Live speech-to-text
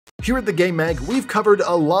Here at the Game Mag, we've covered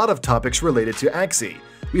a lot of topics related to Axie.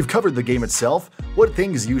 We've covered the game itself, what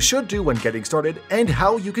things you should do when getting started, and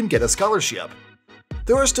how you can get a scholarship.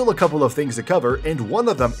 There are still a couple of things to cover, and one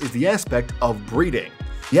of them is the aspect of breeding.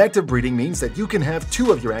 The act of breeding means that you can have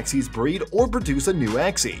two of your Axies breed or produce a new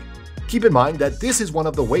Axie. Keep in mind that this is one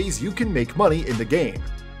of the ways you can make money in the game.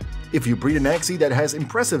 If you breed an Axie that has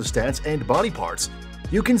impressive stats and body parts,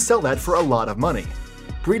 you can sell that for a lot of money.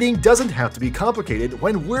 Breeding doesn't have to be complicated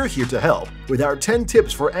when we're here to help with our 10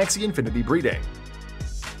 tips for Axie Infinity Breeding.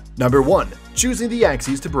 Number 1. Choosing the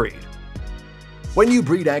Axies to breed. When you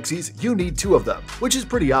breed Axies, you need two of them, which is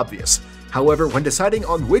pretty obvious. However, when deciding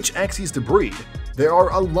on which Axies to breed, there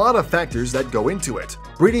are a lot of factors that go into it.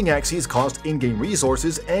 Breeding Axies cost in-game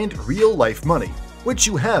resources and real-life money, which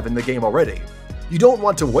you have in the game already. You don't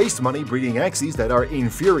want to waste money breeding Axies that are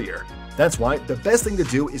inferior. That's why the best thing to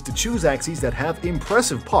do is to choose Axies that have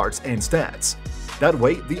impressive parts and stats. That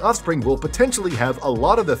way, the offspring will potentially have a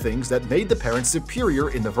lot of the things that made the parents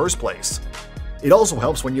superior in the first place. It also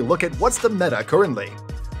helps when you look at what's the meta currently.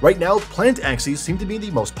 Right now, plant Axies seem to be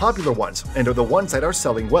the most popular ones and are the ones that are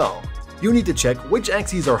selling well. You need to check which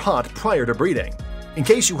Axies are hot prior to breeding. In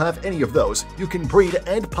case you have any of those, you can breed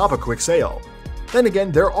and pop a quick sale. Then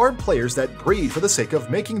again, there are players that breed for the sake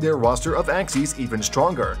of making their roster of Axies even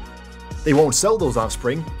stronger. They won't sell those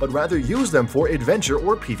offspring, but rather use them for adventure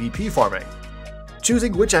or PvP farming.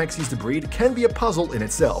 Choosing which Axies to breed can be a puzzle in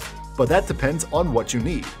itself, but that depends on what you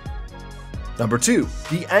need. Number 2.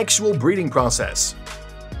 The actual breeding process.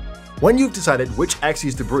 When you've decided which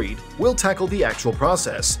Axies to breed, we'll tackle the actual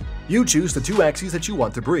process. You choose the two Axies that you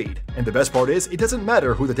want to breed, and the best part is it doesn't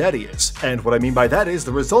matter who the daddy is. And what I mean by that is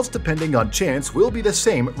the results depending on chance will be the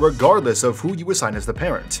same regardless of who you assign as the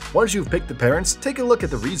parent. Once you've picked the parents, take a look at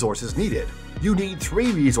the resources needed. You need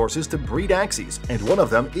 3 resources to breed Axies, and one of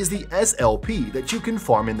them is the SLP that you can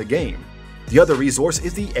farm in the game. The other resource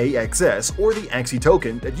is the AXS, or the Axie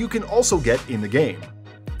token, that you can also get in the game.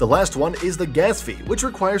 The last one is the gas fee, which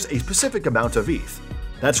requires a specific amount of ETH.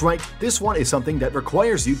 That's right, this one is something that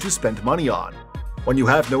requires you to spend money on. When you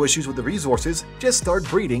have no issues with the resources, just start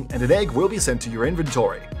breeding and an egg will be sent to your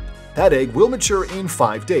inventory. That egg will mature in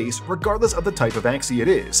 5 days, regardless of the type of Axie it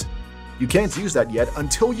is. You can't use that yet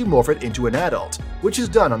until you morph it into an adult, which is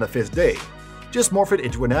done on the 5th day. Just morph it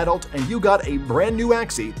into an adult and you got a brand new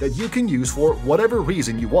Axie that you can use for whatever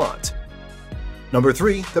reason you want. Number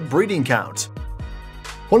 3. The breeding count.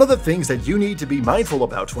 One of the things that you need to be mindful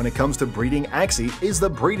about when it comes to breeding Axie is the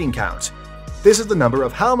breeding count. This is the number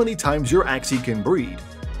of how many times your Axie can breed.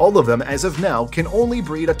 All of them as of now can only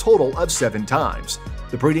breed a total of 7 times.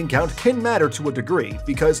 The breeding count can matter to a degree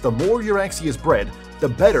because the more your Axie is bred, the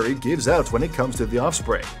better it gives out when it comes to the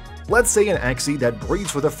offspring. Let's say an Axie that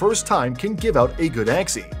breeds for the first time can give out a good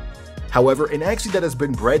Axie. However, an Axie that has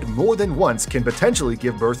been bred more than once can potentially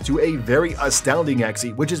give birth to a very astounding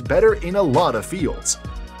Axie which is better in a lot of fields.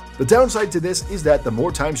 The downside to this is that the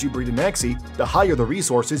more times you breed an Axie, the higher the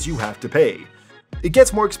resources you have to pay. It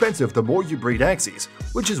gets more expensive the more you breed Axies,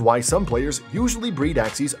 which is why some players usually breed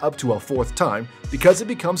Axies up to a 4th time because it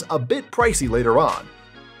becomes a bit pricey later on.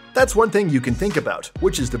 That's one thing you can think about,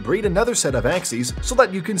 which is to breed another set of Axies so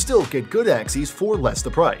that you can still get good Axies for less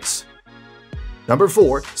the price. Number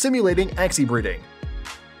 4. Simulating Axie breeding.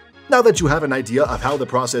 Now that you have an idea of how the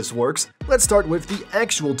process works, let's start with the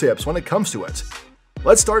actual tips when it comes to it.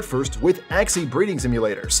 Let's start first with Axie breeding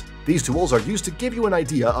simulators. These tools are used to give you an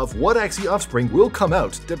idea of what Axie offspring will come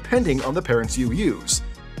out depending on the parents you use.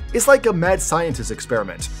 It's like a mad scientist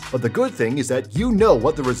experiment, but the good thing is that you know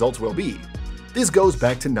what the results will be. This goes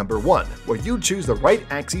back to number 1, where you choose the right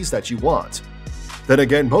Axies that you want. Then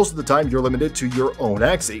again, most of the time you're limited to your own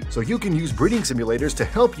Axie, so you can use breeding simulators to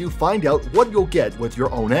help you find out what you'll get with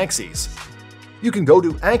your own Axies. You can go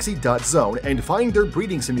to axie.zone and find their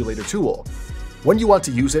breeding simulator tool. When you want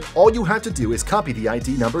to use it, all you have to do is copy the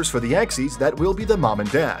ID numbers for the Axies that will be the mom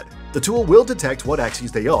and dad. The tool will detect what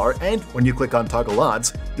Axies they are, and when you click on Toggle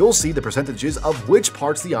Odds, you'll see the percentages of which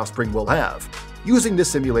parts the offspring will have. Using this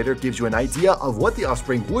simulator gives you an idea of what the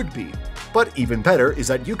offspring would be. But even better is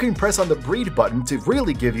that you can press on the Breed button to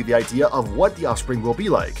really give you the idea of what the offspring will be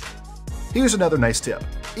like. Here's another nice tip.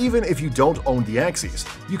 Even if you don't own the Axies,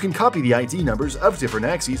 you can copy the ID numbers of different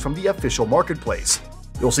Axies from the official marketplace.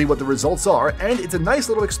 You'll see what the results are, and it's a nice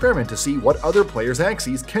little experiment to see what other players'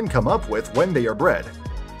 Axies can come up with when they are bred.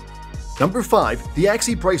 Number 5. The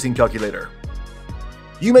Axie Pricing Calculator.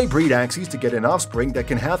 You may breed Axies to get an offspring that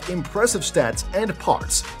can have impressive stats and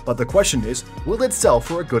parts, but the question is, will it sell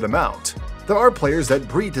for a good amount? There are players that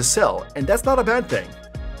breed to sell, and that's not a bad thing.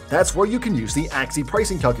 That's where you can use the Axie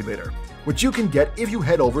Pricing Calculator, which you can get if you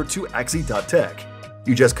head over to axie.tech.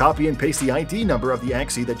 You just copy and paste the ID number of the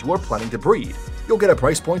Axie that you are planning to breed. You'll get a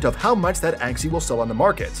price point of how much that Axie will sell on the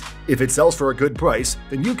market. If it sells for a good price,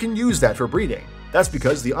 then you can use that for breeding. That's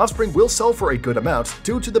because the offspring will sell for a good amount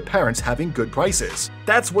due to the parents having good prices.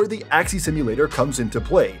 That's where the Axie simulator comes into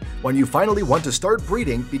play, when you finally want to start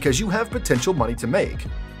breeding because you have potential money to make.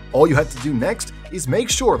 All you have to do next is make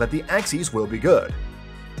sure that the Axies will be good.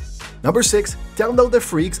 Number 6. Download the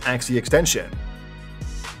Freaks Axie extension.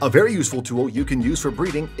 A very useful tool you can use for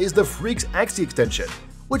breeding is the Freaks Axie extension,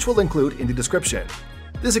 which we'll include in the description.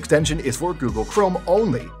 This extension is for Google Chrome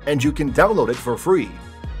only, and you can download it for free.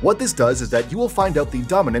 What this does is that you will find out the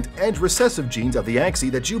dominant and recessive genes of the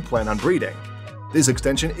Axie that you plan on breeding. This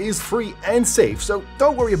extension is free and safe, so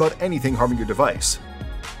don't worry about anything harming your device.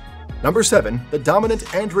 Number 7. The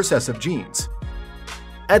dominant and recessive genes.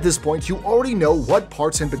 At this point, you already know what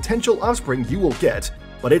parts and potential offspring you will get,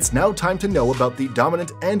 but it's now time to know about the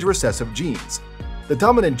dominant and recessive genes. The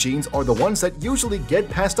dominant genes are the ones that usually get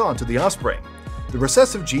passed on to the offspring. The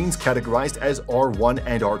recessive genes, categorized as R1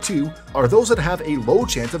 and R2, are those that have a low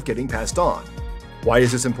chance of getting passed on. Why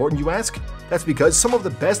is this important, you ask? That's because some of the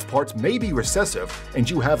best parts may be recessive, and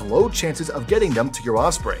you have low chances of getting them to your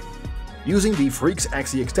offspring. Using the Freaks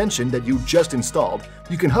Axie extension that you just installed,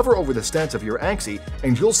 you can hover over the stats of your Axie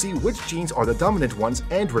and you'll see which genes are the dominant ones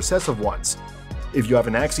and recessive ones. If you have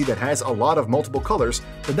an Axie that has a lot of multiple colors,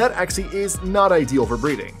 then that Axie is not ideal for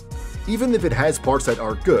breeding. Even if it has parts that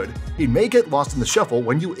are good, it may get lost in the shuffle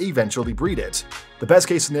when you eventually breed it. The best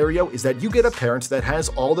case scenario is that you get a parent that has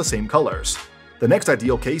all the same colors. The next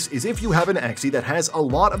ideal case is if you have an Axie that has a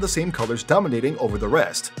lot of the same colors dominating over the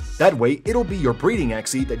rest. That way, it'll be your breeding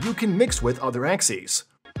Axie that you can mix with other Axies.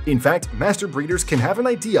 In fact, master breeders can have an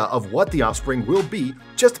idea of what the offspring will be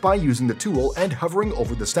just by using the tool and hovering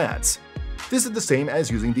over the stats. This is the same as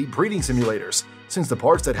using the breeding simulators, since the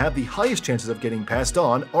parts that have the highest chances of getting passed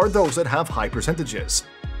on are those that have high percentages.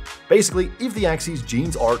 Basically, if the Axie's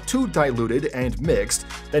genes are too diluted and mixed,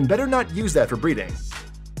 then better not use that for breeding.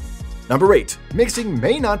 Number 8. Mixing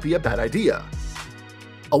may not be a bad idea.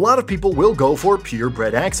 A lot of people will go for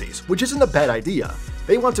purebred Axies, which isn't a bad idea.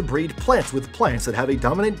 They want to breed plants with plants that have a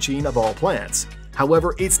dominant gene of all plants.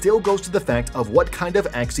 However, it still goes to the fact of what kind of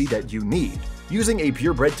Axie that you need. Using a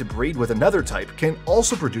purebred to breed with another type can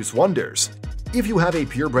also produce wonders. If you have a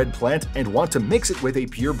purebred plant and want to mix it with a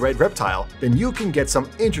purebred reptile, then you can get some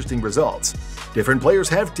interesting results. Different players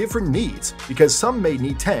have different needs, because some may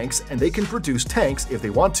need tanks and they can produce tanks if they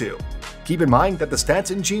want to. Keep in mind that the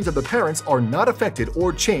stats and genes of the parents are not affected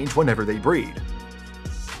or change whenever they breed.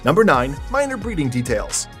 Number 9. Minor breeding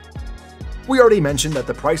details. We already mentioned that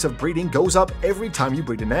the price of breeding goes up every time you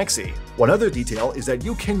breed an Axie. One other detail is that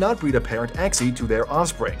you cannot breed a parent Axie to their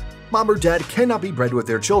offspring. Mom or dad cannot be bred with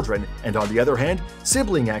their children, and on the other hand,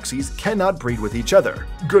 sibling Axies cannot breed with each other.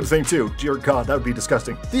 Good thing too, dear god, that would be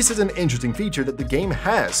disgusting. This is an interesting feature that the game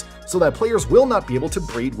has, so that players will not be able to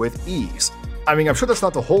breed with ease. I mean, I'm sure that's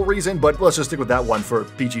not the whole reason, but let's just stick with that one for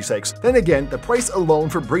PG sakes. Then again, the price alone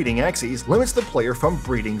for breeding Axies limits the player from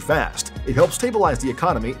breeding fast. It helps stabilize the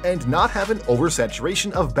economy and not have an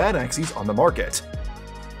oversaturation of bad Axies on the market.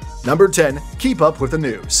 Number 10. Keep up with the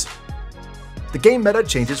news. The game meta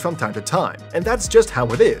changes from time to time, and that's just how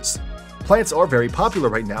it is. Plants are very popular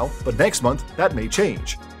right now, but next month that may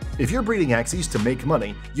change. If you're breeding Axies to make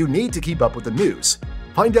money, you need to keep up with the news.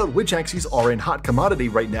 Find out which Axies are in hot commodity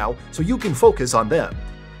right now so you can focus on them.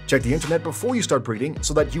 Check the internet before you start breeding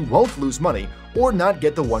so that you won't lose money or not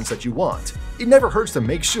get the ones that you want. It never hurts to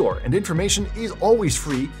make sure, and information is always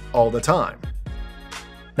free all the time.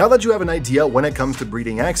 Now that you have an idea when it comes to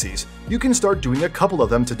breeding Axies, you can start doing a couple of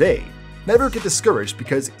them today. Never get discouraged,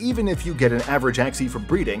 because even if you get an average Axie for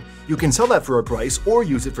breeding, you can sell that for a price or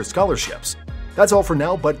use it for scholarships. That's all for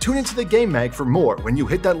now, but tune into the Game Mag for more when you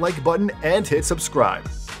hit that like button and hit subscribe.